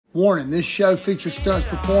Warning, this show features stunts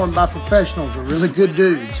performed by professionals or really good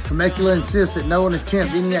dudes. Temecula insists that no one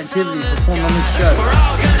attempt any activity performed on this show. We're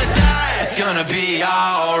all gonna die, it's gonna be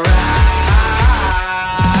alright.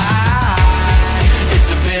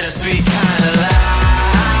 It's a bittersweet kind of life.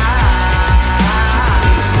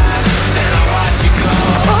 And I watch you go.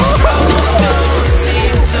 Troubles don't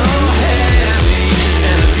seem so heavy,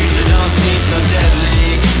 and the future don't seem so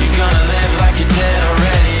deadly. You're gonna live like you're dead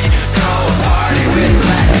already. Throw a party with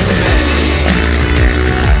black confetti.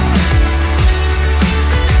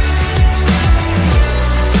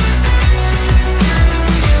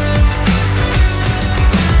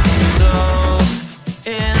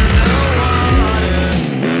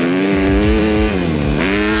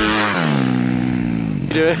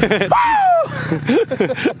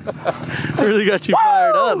 Really got you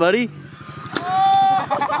fired up, buddy.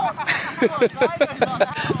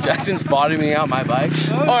 Jackson's bottoming out my bike.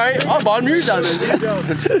 Alright, I'll bottom yours out then.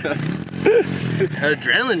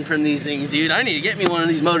 Adrenaline from these things, dude. I need to get me one of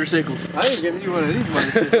these motorcycles. I need to get you one of these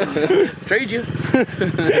motorcycles. Trade you.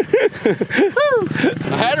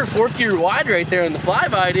 I had her 4th gear wide right there in the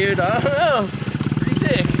flyby, dude. I don't know. Pretty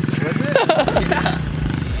sick. Yeah.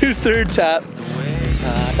 Who's 3rd tap?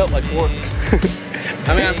 I felt like 4th.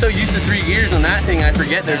 I mean, I'm so used to 3 gears on that thing, I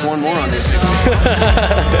forget there's one more on this.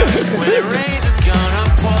 When it rains, it's gonna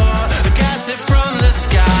pour. The gas it from the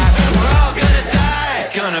sky. We're all gonna die. It's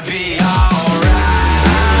gonna be alright.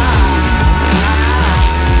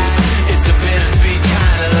 It's a bittersweet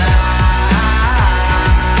kind of life.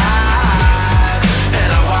 And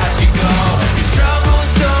I watch you go. Your troubles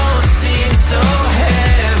don't seem so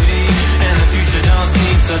heavy, and the future don't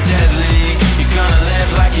seem so deadly. You're gonna live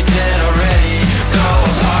like you're dead already. Throw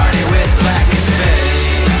a party with black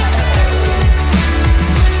confetti.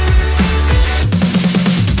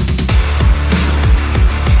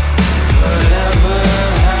 Whatever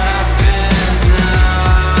happens now,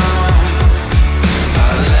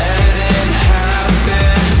 I'll let it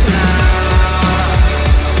happen now.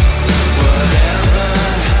 Whatever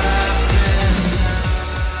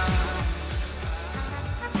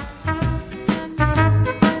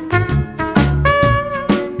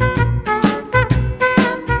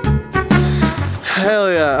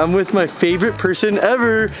Hell yeah, I'm with my favorite person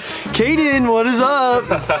ever. Kaden, what is up?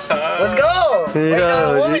 Let's go! Wait,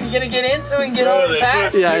 not a woman, you gonna get in so we can get over the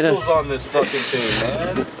pack? Yeah, I know. on this fucking thing,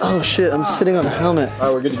 man. Oh shit, I'm sitting on a helmet.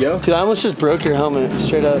 Alright, we're good to go? Dude, I almost just broke your helmet,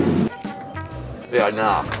 straight up. Yeah,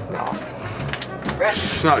 no.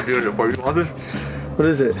 It's not doing it for you. You want this? What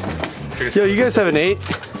is it? Yo, you guys have an 8?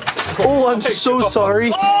 Oh, I'm so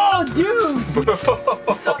sorry. Oh, dude!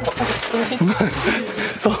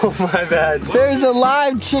 Oh, my bad. There's a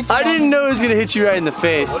live chick. I didn't know it was gonna hit you right in the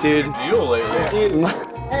face, dude. What's your deal lately?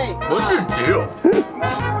 Hey, What's your deal?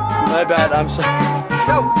 My bad, I'm sorry.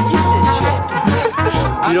 no, eat this shit.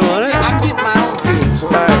 You don't want it? I'm getting my own food.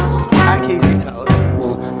 Alright, Pat Casey's house.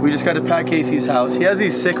 Well, we just got to Pat Casey's house. He has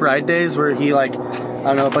these sick ride days where he, like, I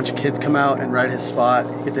don't know, a bunch of kids come out and ride his spot.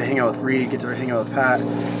 Get to hang out with Reed, get to hang out with Pat.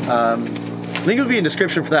 Link will be in the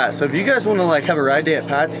description for that. So if you guys want to like have a ride day at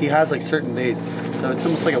Pat's, he has like certain days. So it's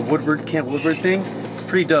almost like a Camp Woodward thing. It's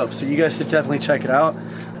pretty dope. So you guys should definitely check it out.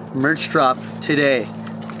 Merch drop today.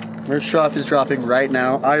 Merch drop is dropping right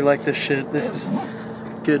now. I like this shit. This is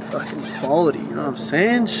good fucking quality. You know what I'm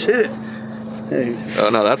saying? Shit. Hey.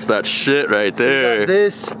 Oh no, that's that shit right So we there. got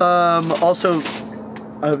this also.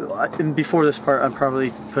 And before this part, I'll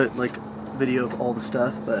probably put like video of all the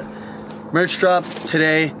stuff, but merch drop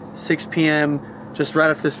today, 6 p.m. Just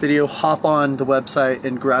right after this video, hop on the website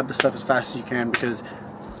and grab the stuff as fast as you can because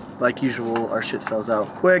like usual, our shit sells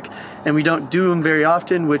out quick and we don't do them very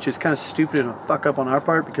often, which is kind of stupid and a fuck up on our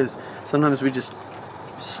part because sometimes we just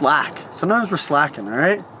slack. Sometimes we're slacking, all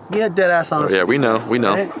right? We had dead ass on us. Yeah, we know, we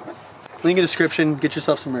know. Right? Link in the description, get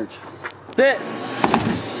yourself some merch. That.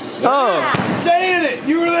 Oh. Stay in it!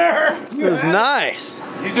 You were there! It was nice.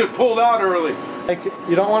 You just pulled out early. Like,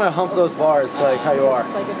 you don't want to hump those bars like how you are.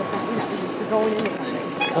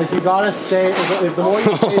 Like, you gotta stay, if the more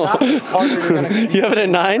you stay up, the harder you're gonna get. You have it at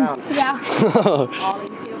 9? Yeah.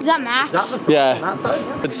 Is that max?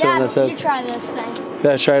 Yeah. It's so Dad, nice. you try this thing.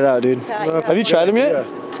 Yeah, try it out, dude. Have you tried them yet?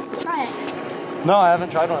 Try it. No, I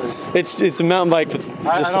haven't tried one of these. It's a mountain bike, but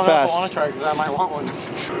just so fast. I want to try it because I might want one.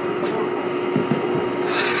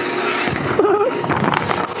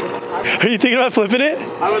 Are you thinking about flipping it?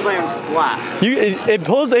 I would land flat. It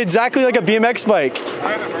pulls exactly like a BMX bike.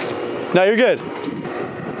 No, you're good.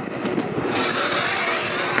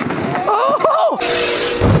 Oh!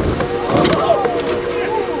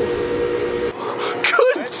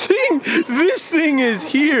 Good thing This thing is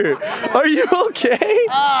here. Are you okay?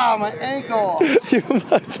 Ah, my ankle.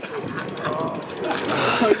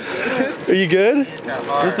 Are you good?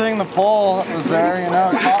 Good thing the pole was there, you know,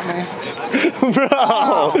 it caught me.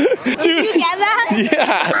 Bro. Dude. Did you get that?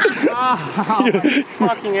 Yeah.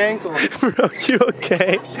 Fucking ankle. Bro, you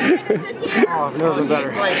okay? Oh, it feels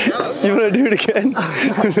better. You want to do it again?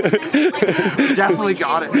 Definitely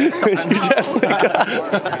got it. You definitely got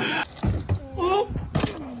it.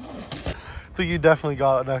 I think you definitely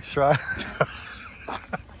got it next try.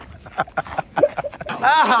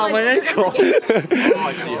 Ow, my ankle.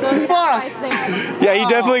 Yeah, you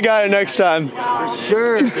definitely got it next time. For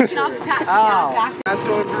sure. Ow. That's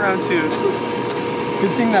going for round 2.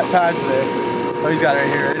 Good thing that pad's there. Oh, he's got it right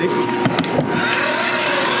here. Ready?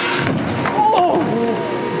 Oh!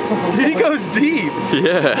 Dude, he goes deep.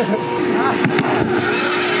 Yeah.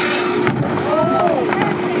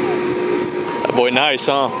 That boy nice,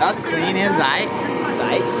 huh? That's clean as I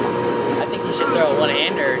think he should throw a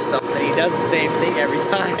one-hander or something. He does the same thing every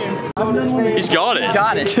time. He's got it. He's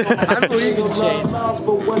got it. I believe in Shane. Let's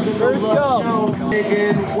go.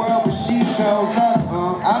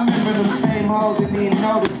 I remember them same hoes that didn't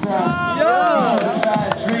notice us. Yeah.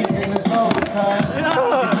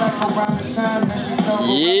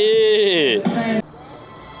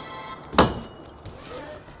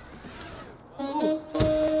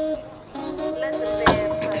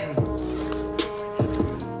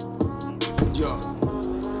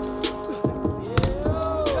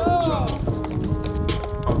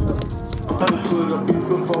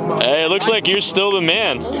 Hey, it looks like you're still the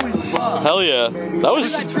man. Hell yeah. That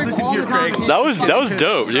was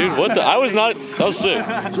dope, dude. What the? That was sick.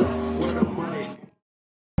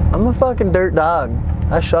 I'm a fucking dirt dog.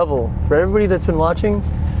 I shovel. For everybody that's been watching,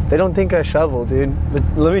 they don't think I shovel, dude. But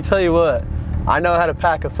let me tell you what, I know how to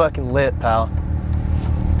pack a fucking lip, pal.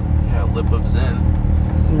 Yeah, lip of Zen.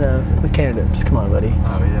 No, the candidates. Come on, buddy.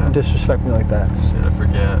 Oh yeah. Don't disrespect me like that. Shit, I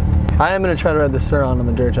forget. I am gonna try to ride the Sur Ron on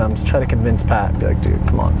the dirt jumps, try to convince Pat, be like, dude,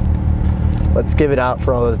 come on. Let's give it out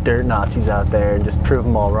for all those dirt Nazis out there and just prove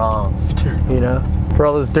them all wrong. You know? For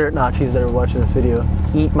all those dirt Nazis that are watching this video,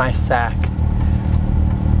 eat my sack.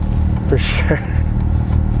 For sure.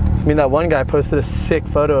 I mean, that one guy posted a sick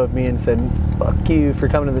photo of me and said, fuck you for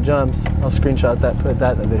coming to the jumps. I'll screenshot that, put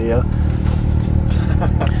that in the video.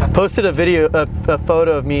 Posted a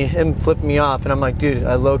photo of me, him flipping me off, and I'm like, dude,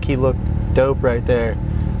 I low-key look dope right there.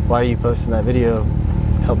 Why are you posting that video?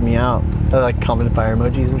 Help me out. I like commented fire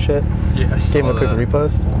emojis and shit. Yeah, I saw Gave him a quick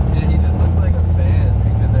repost. Yeah, he just looked like a fan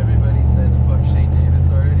because everybody says fuck Shane Davis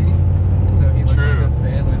already. So he looked like a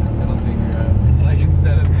fan with his middle finger up. Like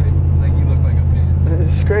instead of getting, like he looked like a fan.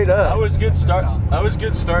 Straight up. That was good start. That was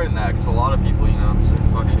good starting that because a lot of people, you know, say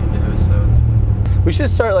fuck Shane Davis. So we should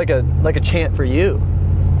start like a chant for you.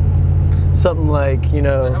 Something like, you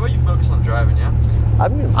know. how about you focus on driving, yeah?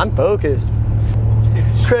 I'm focused.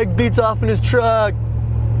 Craig beats off in his truck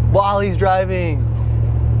while he's driving.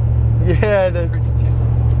 Yeah,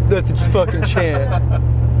 that's a fucking chant.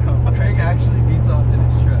 Craig actually beats off in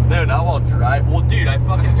his truck. No, not while driving. Well, dude, I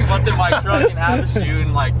fucking slept in my truck in Havasu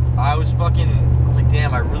and like I was like,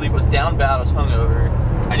 damn, I really was down bad. I was hungover.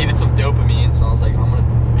 I needed some dopamine, so I was like, I'm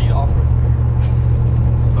gonna beat off real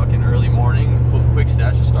quick. Fucking early morning, quick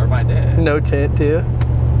stash to start my day. No tint too.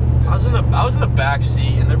 I was in the back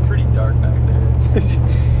seat, and they're pretty dark back there.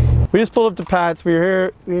 We just pulled up to Pat's. We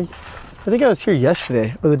were here. I think I was here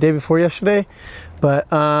yesterday or the day before yesterday,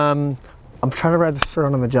 but I'm trying to ride the Sur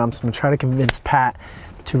Ron on the jumps. I'm trying to convince Pat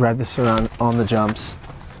to ride the Sur Ron on the jumps.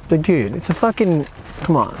 Like, dude, it's a fucking,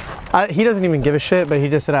 come on. He doesn't even give a shit, but he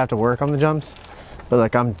just said I have to work on the jumps. But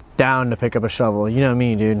like, I'm down to pick up a shovel. You know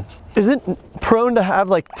me, dude. Isn't prone to have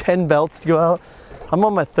like 10 belts to go out? I'm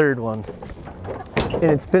on my 3rd one. And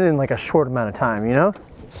it's been in like a short amount of time, you know?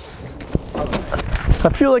 I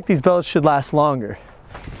feel like these belts should last longer.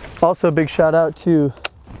 Also, a big shout out to,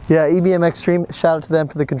 EBMX Stream. Shout out to them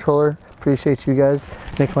for the controller. Appreciate you guys.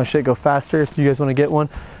 Make my shit go faster. If you guys want to get one,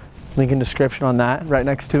 link in description on that, right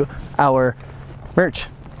next to our merch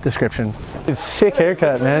description. It's a sick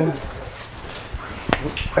haircut, man.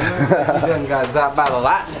 You done got zapped by the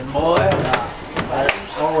lightning, boy.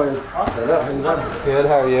 Always. Good,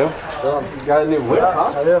 how are you? You got a new whip,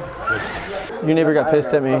 huh? I do. Your neighbor got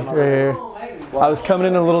pissed at me right here. I was coming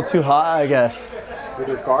in a little too hot, I guess. With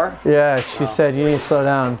your car? Yeah, she said you need to slow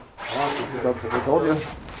down. I told you.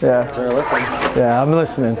 Yeah. Yeah, I'm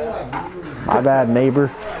listening. My bad, neighbor.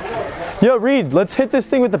 Yo, Reed, let's hit this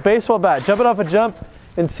thing with the baseball bat. Jump it off a jump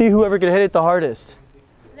and see whoever can hit it the hardest.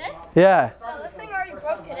 This? Yeah. Oh, this thing already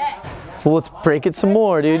broke today. Well, let's break it some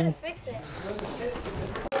more, dude. Fix it.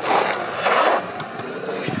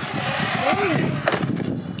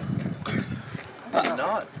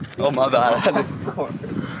 Oh my bad.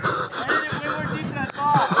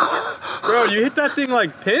 Bro, you hit that thing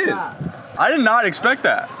like pin. I did not expect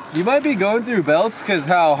that. You might be going through belts because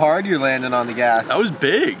how hard you're landing on the gas. That was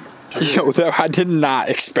big. Yo, though, I did not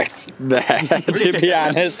expect that, to be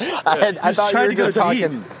honest. I thought you were just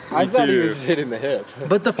talking. I thought he was just hitting the hip.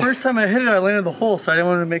 But the first time I hit it, I landed the hole, so I didn't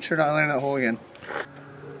want to make sure not to land that hole again.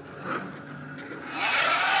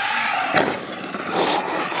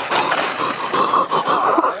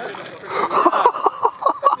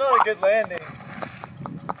 That's not a good landing.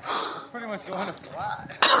 Pretty much going to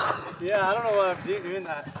flat. Yeah, I don't know why I'm doing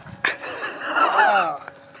that. Wow.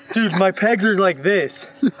 Dude, my pegs are like this.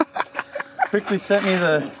 Quickly sent me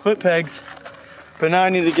the foot pegs, but now I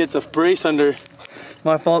need to get the brace under.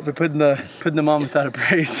 My fault for putting them on without a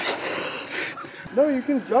brace. No, you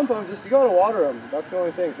can jump them, just you gotta water them. That's the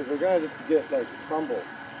only thing, because they're gonna just get like crumble.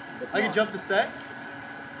 I can jump the set?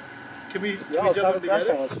 Can we Let's jump them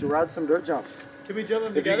together? Let's ride some dirt jumps. Can we jump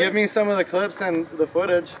them If together? you give me some of the clips and the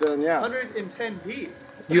footage, then yeah. 110p.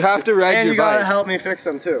 You have to ride and your you gotta bike. help me fix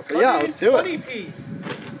them too. But yeah, let's do it. 120p.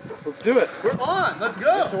 Let's do it. We're on. Let's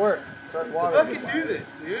go. To work. Start Let's fucking do this,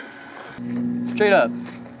 dude. Straight up.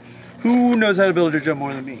 Who knows how to build a dirt jump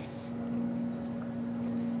more than me?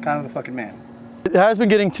 Kind of the fucking man. It has been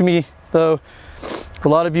getting to me though. A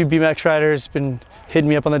lot of you BMX riders been hitting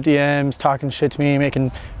me up on the DMs, talking shit to me,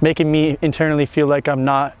 making me internally feel like I'm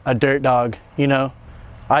not a dirt dog, you know?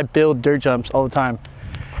 I build dirt jumps all the time.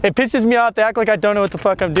 It pisses me off. They act like I don't know what the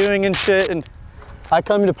fuck I'm doing and shit, and I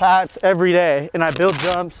come to Pat's every day and I build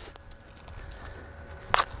jumps.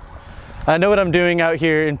 I know what I'm doing out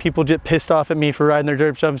here, and people get pissed off at me for riding their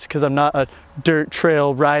dirt jumps because I'm not a dirt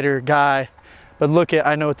trail rider guy. But look at,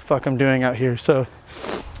 I know what the fuck I'm doing out here. So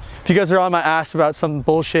if you guys are on my ass about some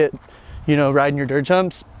bullshit, you know, riding your dirt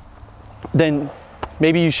jumps, then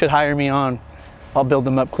maybe you should hire me on. I'll build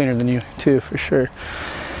them up cleaner than you too, for sure.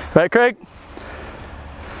 Right, Craig?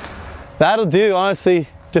 That'll do, honestly.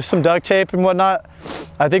 Just some duct tape and whatnot.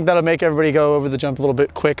 I think that'll make everybody go over the jump a little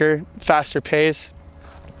bit quicker, faster pace.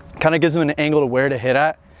 Kind of gives them an angle to where to hit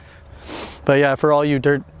at. But yeah, for all you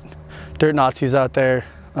dirt Nazis out there,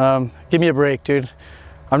 give me a break, dude.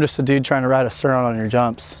 I'm just a dude trying to ride a Sur Ron on your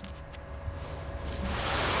jumps.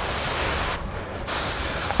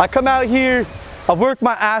 I come out here, I work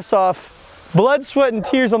my ass off, blood, sweat, and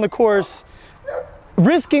tears on the course,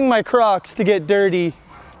 risking my Crocs to get dirty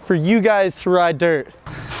for you guys to ride dirt.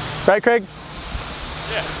 Right, Craig?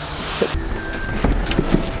 Yeah.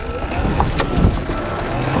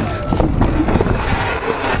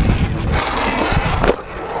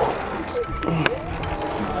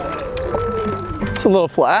 It's a little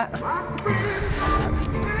flat.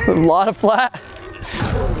 A lot of flat.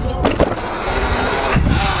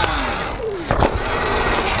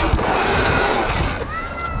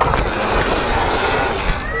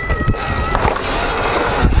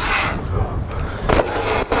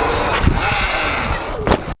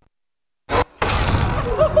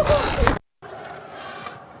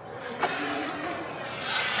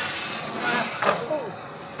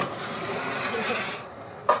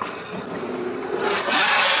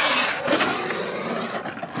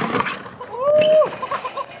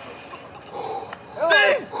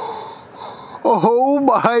 Oh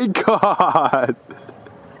my god!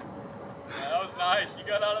 That was nice. You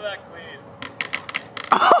got out of that clean.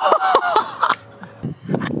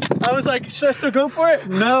 I was like, should I still go for it?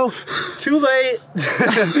 No, too late.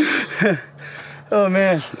 Oh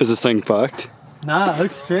man. Is this thing fucked? Nah, it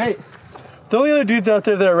looks straight. The only other dudes out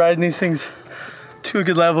there that are riding these things to a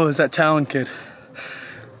good level is that Talon kid.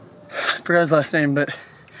 I forgot his last name, but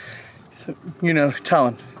you know,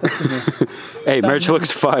 Talon. That's his name. Hey, merch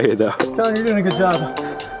looks fire though. Talon, you're doing a good job.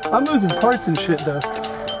 I'm losing parts and shit though.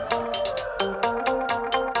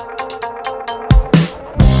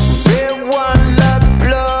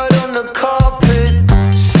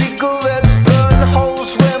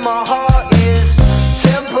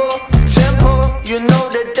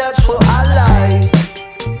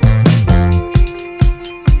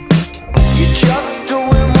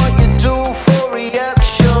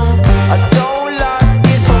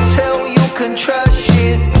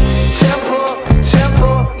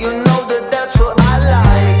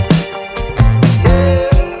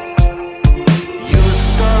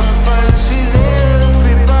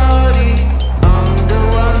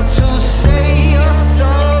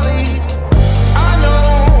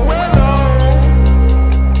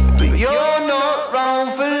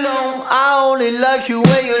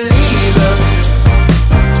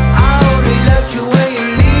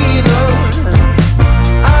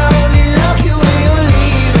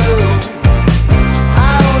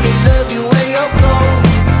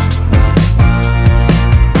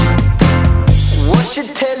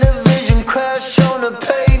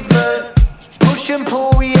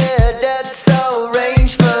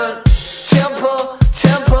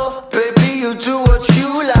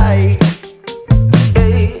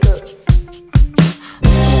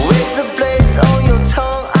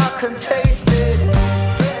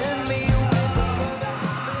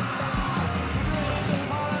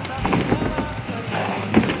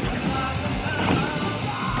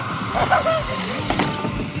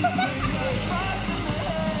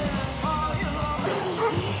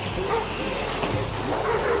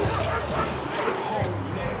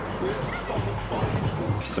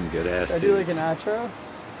 I do like an outro.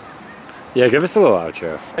 Yeah, give us a little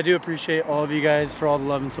outro. I do appreciate all of you guys for all the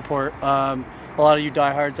love and support. A lot of you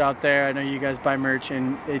diehards out there, I know you guys buy merch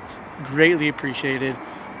and it's greatly appreciated.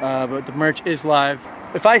 But the merch is live.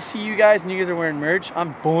 If I see you guys and you guys are wearing merch,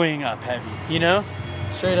 I'm buoying up heavy, you know?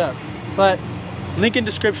 Straight up. But link in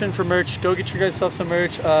description for merch. Go get yourself some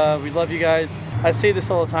merch. We love you guys. I say this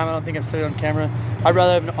all the time. I don't think I've said it on camera. I'd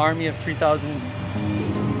rather have an army of 3,000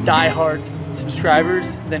 diehard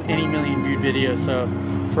subscribers than any million viewed video. So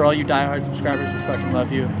for all you diehard subscribers, we fucking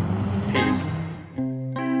love you. Peace.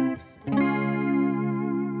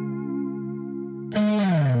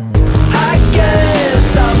 I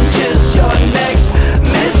guess I'm just your next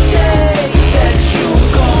mistake that you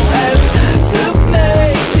gon' have to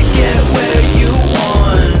make to get where you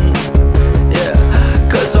want. Yeah,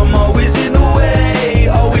 'cause I'm always in the way,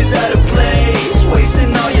 always out of place,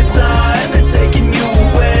 wasting all your time and taking you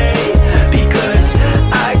away. Because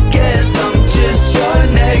I guess I'm just your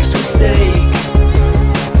next mistake.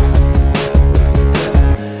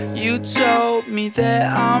 You told me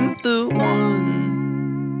that I'm the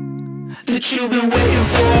one that you've been waiting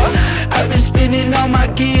for. I've been spinning all my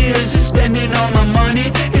gears and spending all my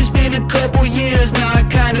money. It's been a couple years now, I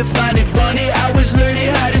kinda find it funny. I was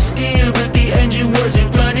learning how to steer, but the engine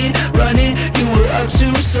wasn't running. You were up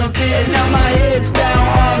to something, now my head's down,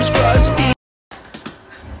 arms crossed, feet.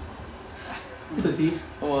 Pussy.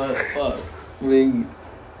 What? Fuck. I mean,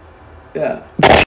 yeah.